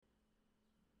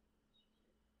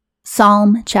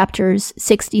Psalm chapters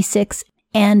 66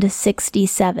 and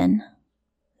 67.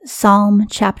 Psalm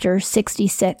chapter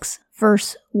 66,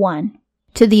 verse 1.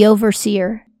 To the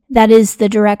overseer, that is the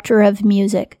director of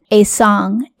music, a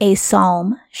song, a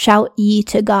psalm, shout ye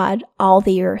to God, all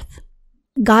the earth.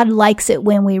 God likes it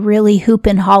when we really hoop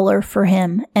and holler for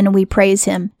him and we praise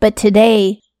him. But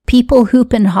today, people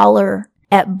hoop and holler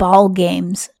at ball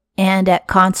games and at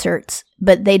concerts,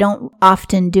 but they don't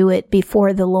often do it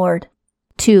before the Lord.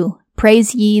 2.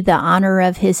 Praise ye the honor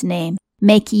of his name.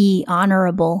 Make ye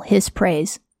honorable his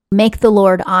praise. Make the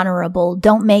Lord honorable.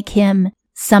 Don't make him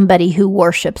somebody who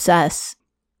worships us.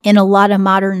 In a lot of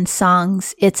modern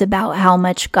songs, it's about how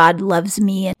much God loves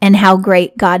me and how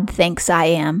great God thinks I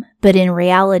am. But in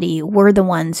reality, we're the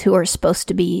ones who are supposed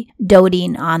to be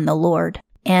doting on the Lord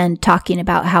and talking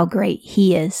about how great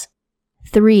he is.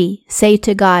 3. Say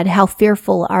to God, how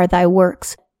fearful are thy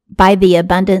works. By the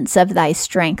abundance of thy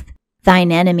strength,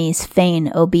 thine enemies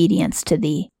feign obedience to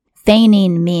thee.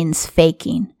 Feigning means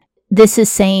faking. This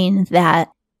is saying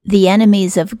that the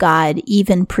enemies of God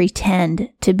even pretend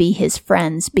to be his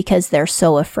friends because they're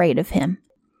so afraid of him.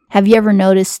 Have you ever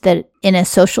noticed that in a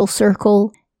social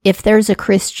circle, if there's a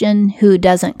Christian who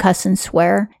doesn't cuss and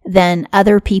swear, then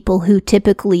other people who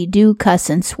typically do cuss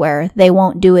and swear, they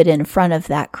won't do it in front of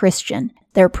that Christian.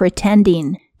 They're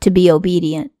pretending to be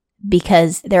obedient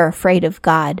because they're afraid of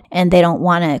God and they don't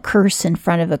want to curse in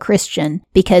front of a Christian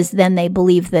because then they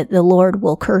believe that the Lord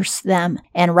will curse them,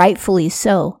 and rightfully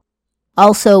so.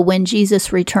 Also, when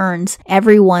Jesus returns,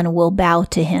 everyone will bow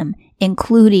to him,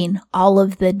 including all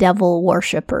of the devil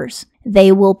worshippers.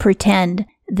 They will pretend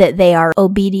that they are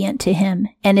obedient to him,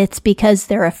 and it's because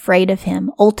they're afraid of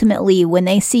him. Ultimately, when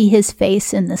they see his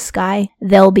face in the sky,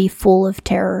 they'll be full of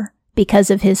terror because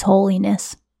of his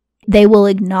holiness. They will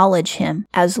acknowledge him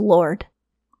as Lord.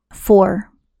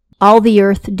 4. All the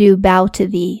earth do bow to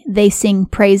thee. They sing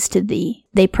praise to thee.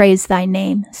 They praise thy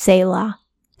name, Selah.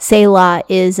 Selah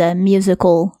is a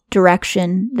musical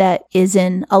direction that is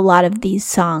in a lot of these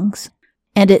songs.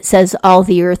 And it says, all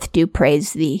the earth do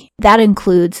praise thee. That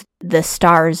includes the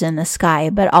stars in the sky,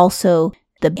 but also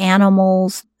the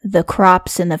animals, the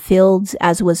crops in the fields,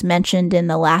 as was mentioned in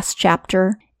the last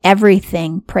chapter.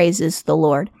 Everything praises the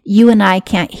Lord. You and I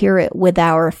can't hear it with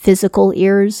our physical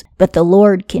ears, but the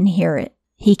Lord can hear it.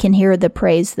 He can hear the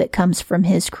praise that comes from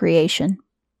his creation.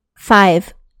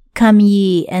 5. Come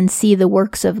ye and see the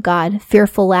works of God,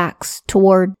 fearful acts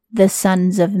toward the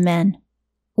sons of men.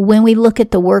 When we look at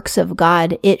the works of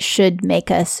God, it should make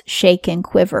us shake and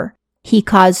quiver. He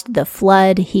caused the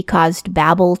flood. He caused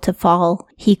Babel to fall.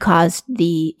 He caused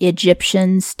the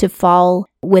Egyptians to fall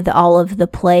with all of the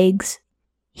plagues.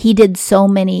 He did so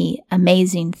many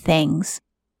amazing things.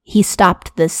 He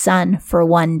stopped the sun for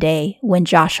one day when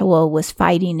Joshua was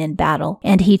fighting in battle,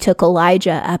 and he took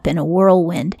Elijah up in a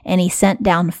whirlwind, and he sent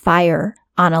down fire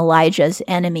on Elijah's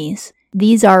enemies.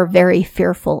 These are very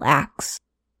fearful acts.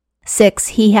 6.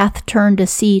 He hath turned a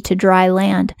sea to dry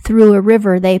land. Through a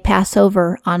river they pass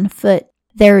over on foot.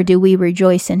 There do we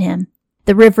rejoice in him.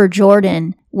 The river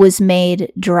Jordan was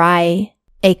made dry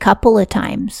a couple of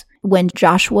times when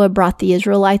Joshua brought the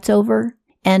Israelites over,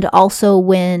 and also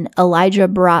when Elijah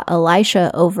brought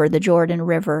Elisha over the Jordan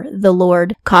River, the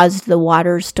Lord caused the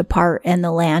waters to part and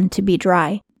the land to be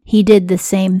dry. He did the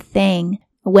same thing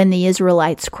when the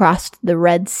Israelites crossed the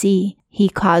Red Sea. He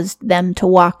caused them to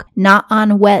walk not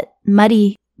on wet,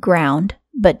 muddy ground,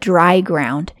 but dry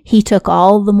ground. He took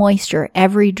all the moisture,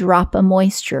 every drop of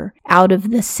moisture, out of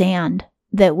the sand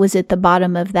that was at the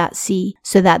bottom of that sea,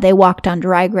 so that they walked on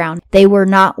dry ground. They were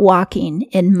not walking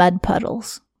in mud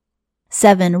puddles.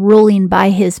 7. Ruling by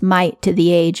his might to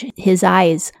the age, his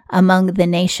eyes among the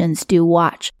nations do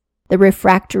watch. The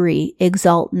refractory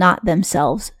exalt not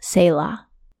themselves, Selah.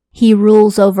 He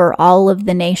rules over all of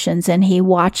the nations, and he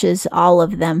watches all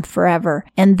of them forever.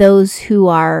 And those who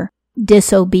are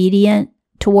disobedient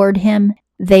toward him,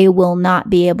 they will not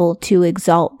be able to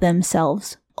exalt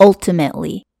themselves,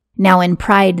 ultimately. Now in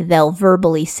pride they'll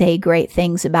verbally say great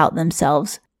things about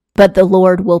themselves, but the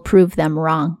Lord will prove them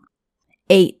wrong.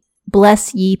 8.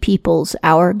 Bless ye peoples,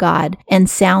 our God, and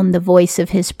sound the voice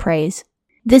of his praise.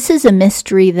 This is a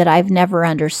mystery that I've never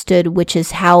understood, which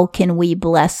is how can we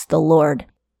bless the Lord?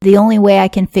 The only way I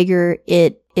can figure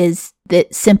it is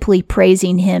that simply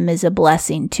praising him is a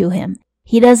blessing to him.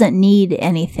 He doesn't need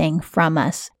anything from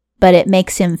us, but it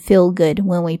makes him feel good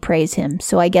when we praise him,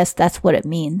 so I guess that's what it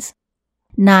means.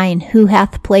 9. Who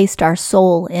hath placed our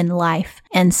soul in life,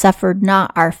 and suffered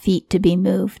not our feet to be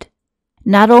moved.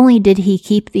 Not only did he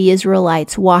keep the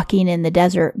Israelites walking in the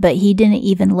desert, but he didn't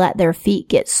even let their feet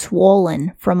get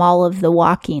swollen from all of the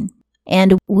walking.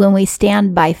 And when we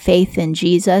stand by faith in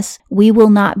Jesus, we will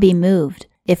not be moved.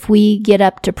 If we get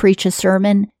up to preach a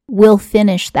sermon, we'll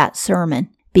finish that sermon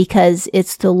because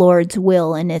it's the Lord's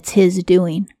will and it's His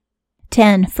doing.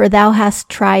 10. For thou hast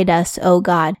tried us, O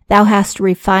God. Thou hast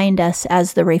refined us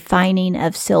as the refining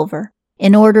of silver.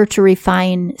 In order to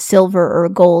refine silver or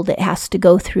gold, it has to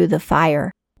go through the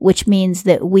fire, which means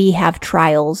that we have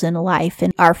trials in life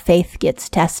and our faith gets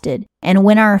tested. And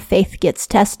when our faith gets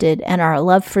tested and our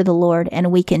love for the Lord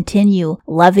and we continue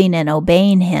loving and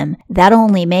obeying Him, that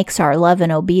only makes our love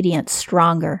and obedience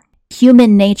stronger.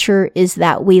 Human nature is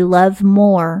that we love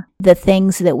more the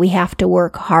things that we have to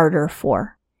work harder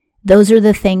for. Those are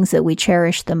the things that we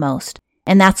cherish the most.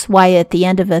 And that's why at the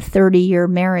end of a 30-year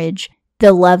marriage,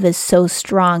 the love is so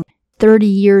strong. 30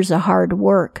 years of hard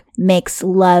work makes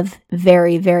love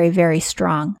very, very, very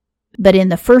strong. But in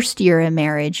the first year of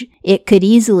marriage, it could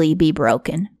easily be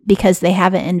broken because they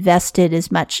haven't invested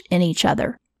as much in each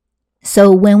other.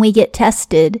 So when we get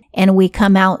tested and we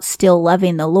come out still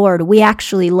loving the Lord, we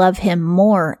actually love Him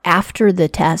more after the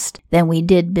test than we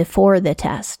did before the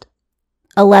test.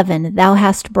 11. Thou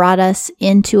hast brought us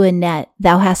into a net.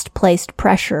 Thou hast placed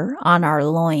pressure on our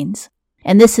loins.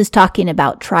 And this is talking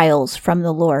about trials from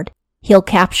the Lord. He'll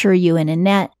capture you in a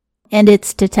net, and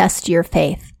it's to test your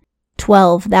faith.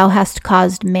 12. Thou hast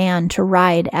caused man to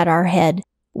ride at our head.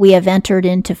 We have entered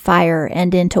into fire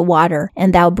and into water,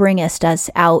 and thou bringest us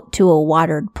out to a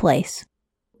watered place.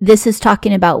 This is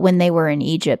talking about when they were in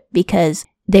Egypt, because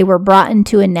they were brought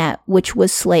into a net, which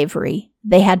was slavery.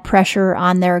 They had pressure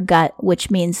on their gut, which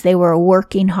means they were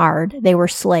working hard. They were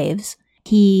slaves.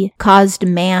 He caused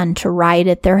man to ride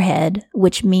at their head,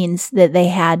 which means that they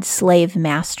had slave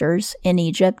masters in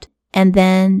Egypt. And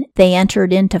then they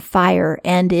entered into fire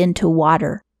and into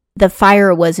water. The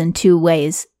fire was in two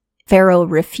ways. Pharaoh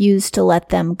refused to let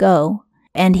them go,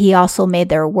 and he also made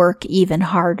their work even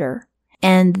harder.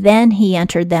 And then he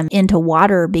entered them into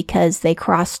water because they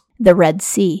crossed the Red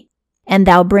Sea. And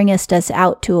thou bringest us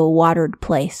out to a watered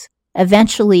place.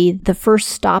 Eventually, the first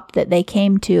stop that they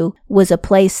came to was a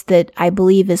place that I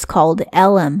believe is called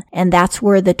Elim, and that's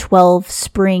where the 12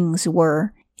 springs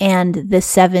were and the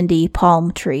 70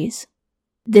 palm trees.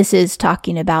 This is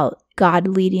talking about God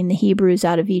leading the Hebrews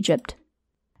out of Egypt.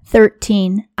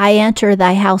 13. I enter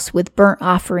thy house with burnt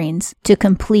offerings to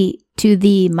complete to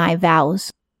thee my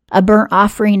vows. A burnt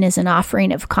offering is an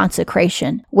offering of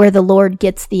consecration, where the Lord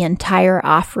gets the entire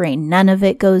offering. None of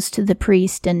it goes to the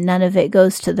priest and none of it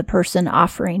goes to the person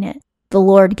offering it. The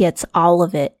Lord gets all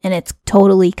of it and it's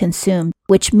totally consumed,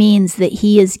 which means that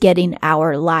He is getting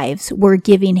our lives. We're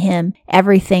giving Him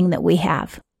everything that we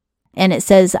have. And it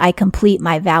says, I complete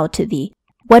my vow to thee.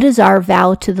 What is our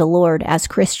vow to the Lord as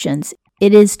Christians?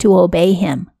 It is to obey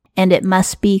Him, and it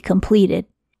must be completed.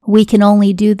 We can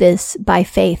only do this by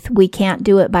faith. We can't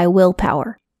do it by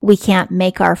willpower. We can't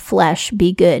make our flesh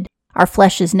be good. Our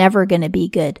flesh is never going to be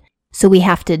good. So we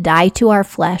have to die to our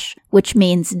flesh, which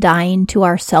means dying to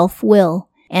our self-will,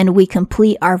 and we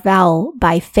complete our vow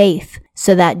by faith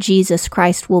so that Jesus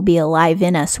Christ will be alive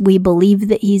in us. We believe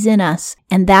that He's in us,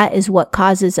 and that is what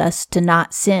causes us to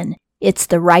not sin. It's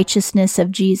the righteousness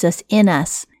of Jesus in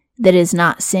us that is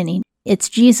not sinning. It's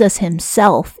Jesus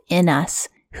Himself in us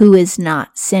who is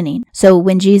not sinning. So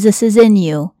when Jesus is in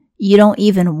you, you don't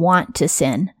even want to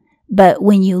sin. But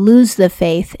when you lose the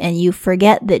faith and you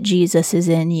forget that Jesus is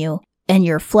in you and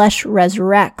your flesh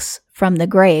resurrects from the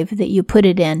grave that you put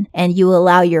it in and you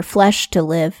allow your flesh to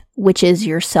live, which is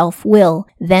your self-will,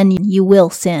 then you will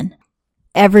sin.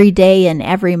 Every day and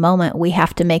every moment we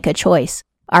have to make a choice.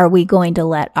 Are we going to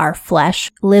let our flesh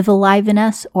live alive in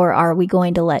us, or are we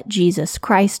going to let Jesus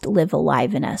Christ live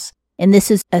alive in us? And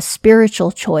this is a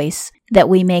spiritual choice that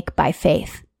we make by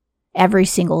faith every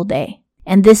single day.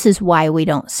 And this is why we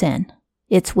don't sin.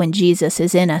 It's when Jesus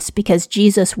is in us, because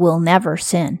Jesus will never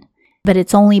sin. But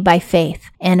it's only by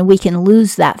faith. And we can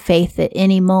lose that faith at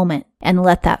any moment and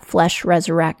let that flesh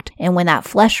resurrect. And when that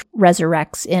flesh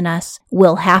resurrects in us,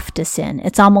 we'll have to sin.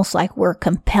 It's almost like we're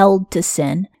compelled to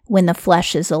sin when the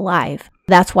flesh is alive.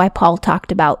 That's why Paul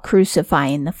talked about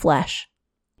crucifying the flesh.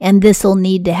 And this will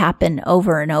need to happen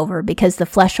over and over because the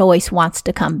flesh always wants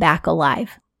to come back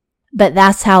alive. But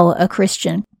that's how a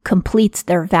Christian completes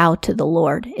their vow to the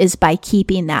Lord, is by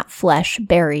keeping that flesh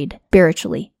buried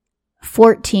spiritually.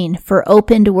 14. For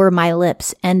opened were my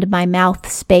lips, and my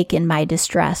mouth spake in my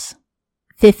distress.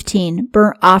 15.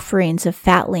 Burnt offerings of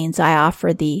fatlings I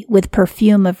offer thee, with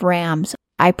perfume of rams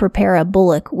I prepare a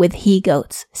bullock with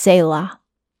he-goats, Selah.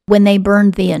 When they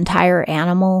burned the entire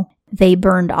animal, they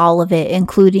burned all of it,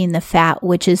 including the fat,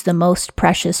 which is the most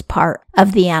precious part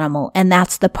of the animal. And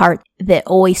that's the part that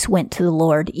always went to the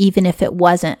Lord, even if it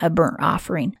wasn't a burnt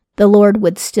offering. The Lord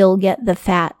would still get the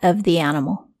fat of the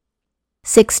animal.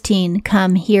 16.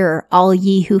 Come, hear, all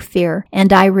ye who fear,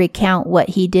 and I recount what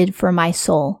he did for my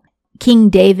soul. King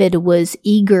David was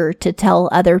eager to tell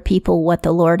other people what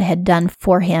the Lord had done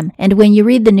for him. And when you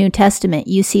read the New Testament,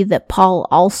 you see that Paul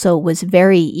also was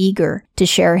very eager to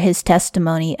share his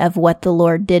testimony of what the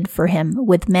Lord did for him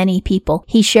with many people.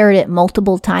 He shared it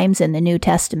multiple times in the New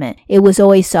Testament. It was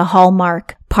always a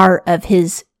hallmark part of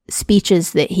his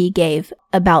speeches that he gave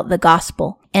about the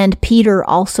gospel. And Peter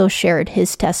also shared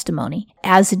his testimony,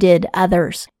 as did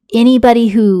others. Anybody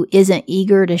who isn't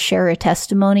eager to share a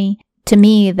testimony, to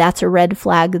me, that's a red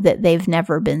flag that they've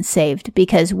never been saved,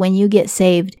 because when you get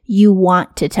saved, you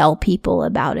want to tell people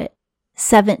about it.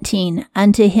 17.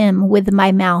 Unto him with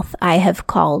my mouth I have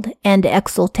called, and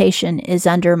exultation is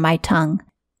under my tongue.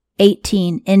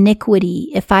 18. Iniquity,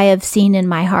 if I have seen in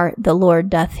my heart, the Lord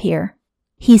doth hear.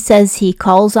 He says he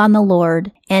calls on the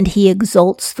Lord, and he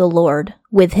exalts the Lord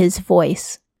with his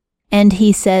voice. And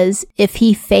he says if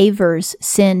he favors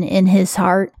sin in his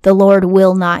heart, the Lord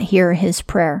will not hear his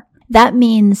prayer. That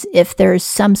means if there's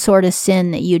some sort of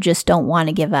sin that you just don't want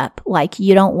to give up, like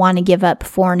you don't want to give up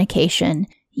fornication,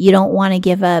 you don't want to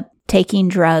give up taking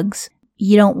drugs,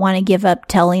 you don't want to give up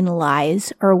telling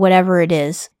lies, or whatever it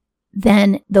is,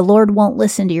 then the Lord won't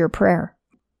listen to your prayer.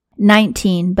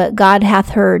 19. But God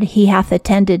hath heard, he hath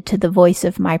attended to the voice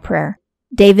of my prayer.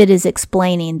 David is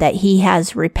explaining that he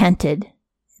has repented.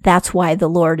 That's why the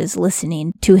Lord is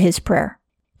listening to his prayer.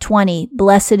 20.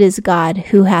 Blessed is God,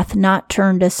 who hath not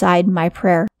turned aside my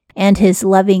prayer, and his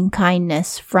loving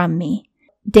kindness from me.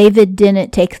 David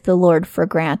didn't take the Lord for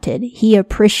granted. He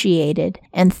appreciated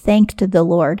and thanked the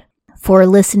Lord for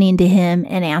listening to him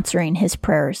and answering his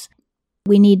prayers.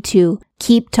 We need to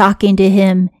keep talking to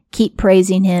him, keep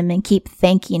praising him, and keep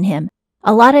thanking him.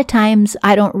 A lot of times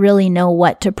I don't really know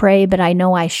what to pray, but I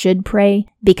know I should pray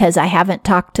because I haven't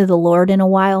talked to the Lord in a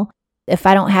while. If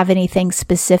I don't have anything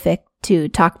specific to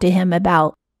talk to him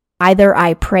about, either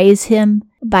I praise him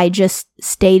by just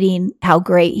stating how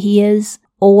great he is,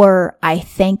 or I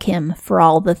thank him for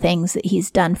all the things that he's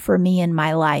done for me in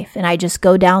my life. And I just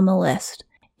go down the list.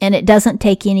 And it doesn't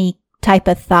take any type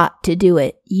of thought to do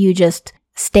it. You just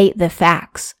state the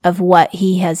facts of what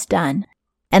he has done.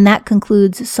 And that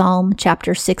concludes Psalm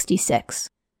chapter 66.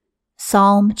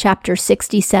 Psalm chapter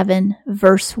 67,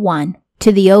 verse 1.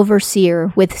 To the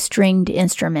overseer with stringed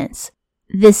instruments.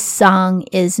 This song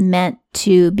is meant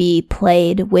to be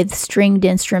played with stringed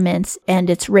instruments, and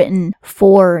it's written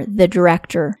for the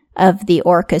director of the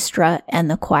orchestra and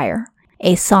the choir.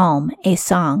 A psalm, a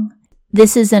song.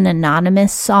 This is an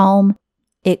anonymous psalm.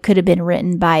 It could have been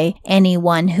written by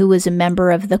anyone who was a member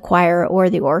of the choir or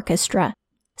the orchestra.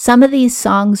 Some of these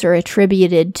songs are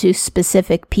attributed to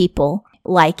specific people,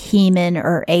 like Heman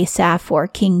or Asaph or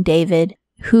King David,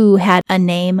 who had a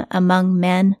name among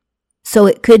men. So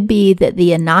it could be that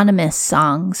the anonymous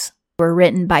songs were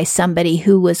written by somebody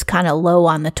who was kind of low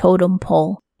on the totem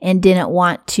pole and didn't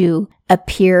want to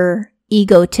appear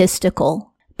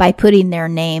egotistical by putting their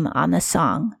name on the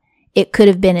song. It could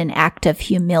have been an act of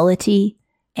humility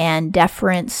and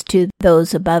deference to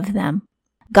those above them.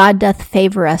 God doth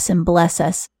favor us and bless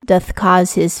us, doth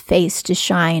cause his face to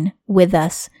shine with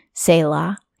us,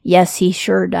 Selah. Yes, he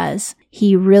sure does.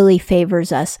 He really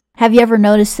favors us. Have you ever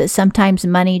noticed that sometimes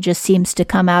money just seems to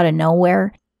come out of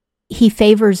nowhere? He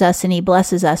favors us and he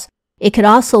blesses us. It could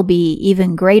also be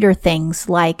even greater things,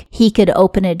 like he could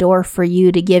open a door for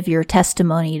you to give your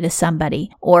testimony to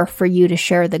somebody, or for you to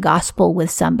share the gospel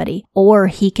with somebody, or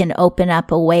he can open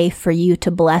up a way for you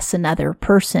to bless another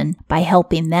person by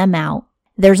helping them out.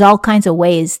 There's all kinds of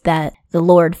ways that the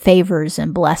Lord favors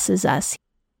and blesses us.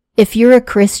 If you're a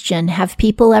Christian, have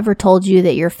people ever told you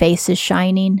that your face is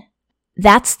shining?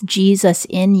 That's Jesus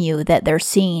in you that they're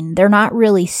seeing. They're not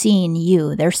really seeing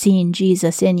you. They're seeing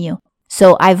Jesus in you.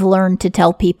 So I've learned to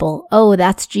tell people, oh,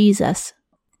 that's Jesus.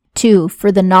 2, for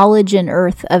the knowledge in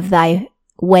earth of thy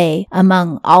way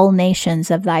among all nations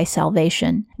of thy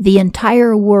salvation. The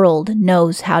entire world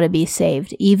knows how to be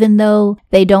saved, even though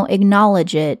they don't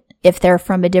acknowledge it. If they're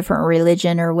from a different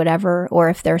religion or whatever, or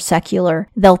if they're secular,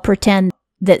 they'll pretend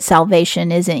that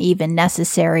salvation isn't even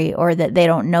necessary or that they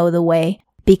don't know the way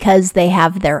because they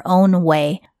have their own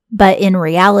way. But in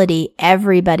reality,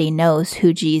 everybody knows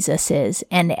who Jesus is,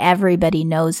 and everybody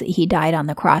knows that he died on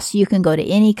the cross. You can go to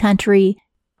any country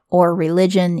or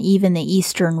religion, even the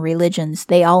Eastern religions,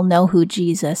 they all know who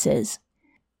Jesus is.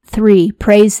 3,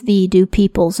 praise thee do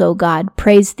peoples, O God,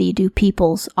 praise thee do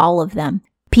peoples, all of them.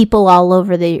 People all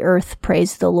over the earth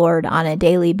praise the Lord on a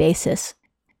daily basis.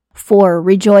 4.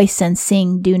 Rejoice and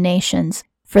sing, do nations,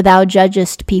 for thou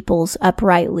judgest peoples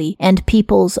uprightly, and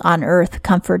peoples on earth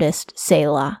comfortest,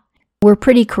 Selah. We're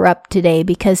pretty corrupt today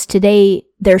because today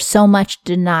there's so much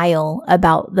denial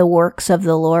about the works of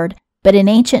the Lord. But in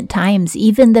ancient times,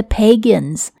 even the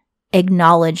pagans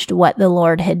acknowledged what the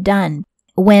Lord had done.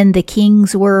 When the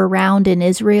kings were around in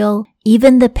Israel,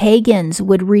 even the pagans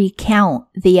would recount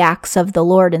the acts of the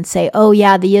Lord and say, oh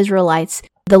yeah, the Israelites,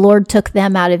 the Lord took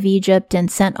them out of Egypt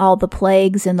and sent all the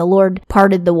plagues, and the Lord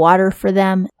parted the water for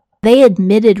them. They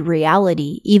admitted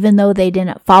reality, even though they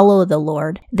didn't follow the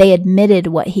Lord. They admitted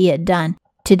what he had done.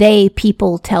 Today,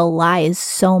 people tell lies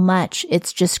so much,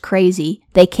 it's just crazy.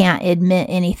 They can't admit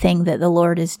anything that the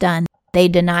Lord has done. They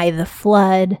deny the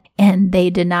flood, and they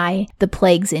deny the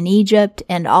plagues in Egypt,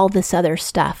 and all this other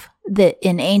stuff that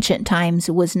in ancient times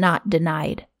was not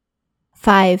denied.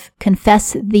 5.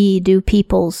 Confess thee, do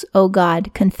peoples, O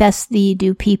God, confess thee,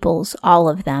 do peoples, all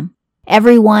of them.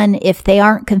 Everyone, if they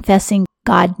aren't confessing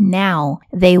God now,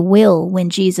 they will when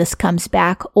Jesus comes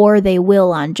back, or they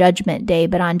will on Judgment Day,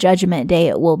 but on Judgment Day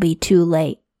it will be too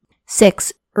late.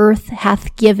 6. Earth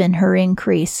hath given her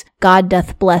increase. God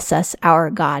doth bless us, our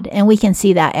God. And we can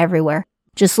see that everywhere.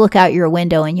 Just look out your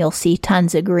window and you'll see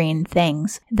tons of green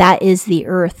things. That is the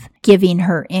earth giving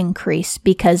her increase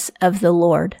because of the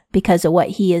Lord, because of what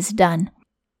he has done.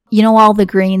 You know, all the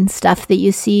green stuff that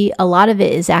you see, a lot of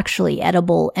it is actually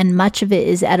edible, and much of it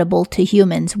is edible to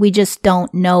humans. We just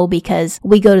don't know because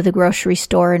we go to the grocery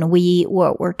store and we eat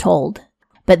what we're told.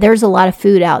 But there's a lot of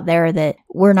food out there that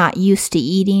we're not used to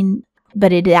eating,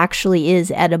 but it actually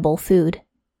is edible food.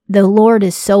 The Lord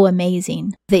is so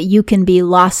amazing that you can be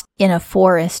lost in a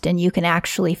forest and you can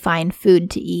actually find food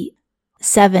to eat.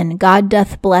 7. God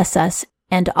doth bless us,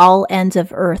 and all ends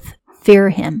of earth fear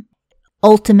him.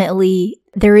 Ultimately,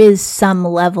 there is some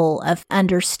level of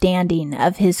understanding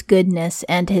of his goodness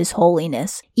and his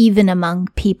holiness, even among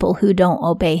people who don't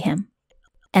obey him.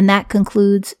 And that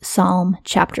concludes Psalm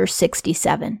chapter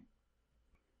 67.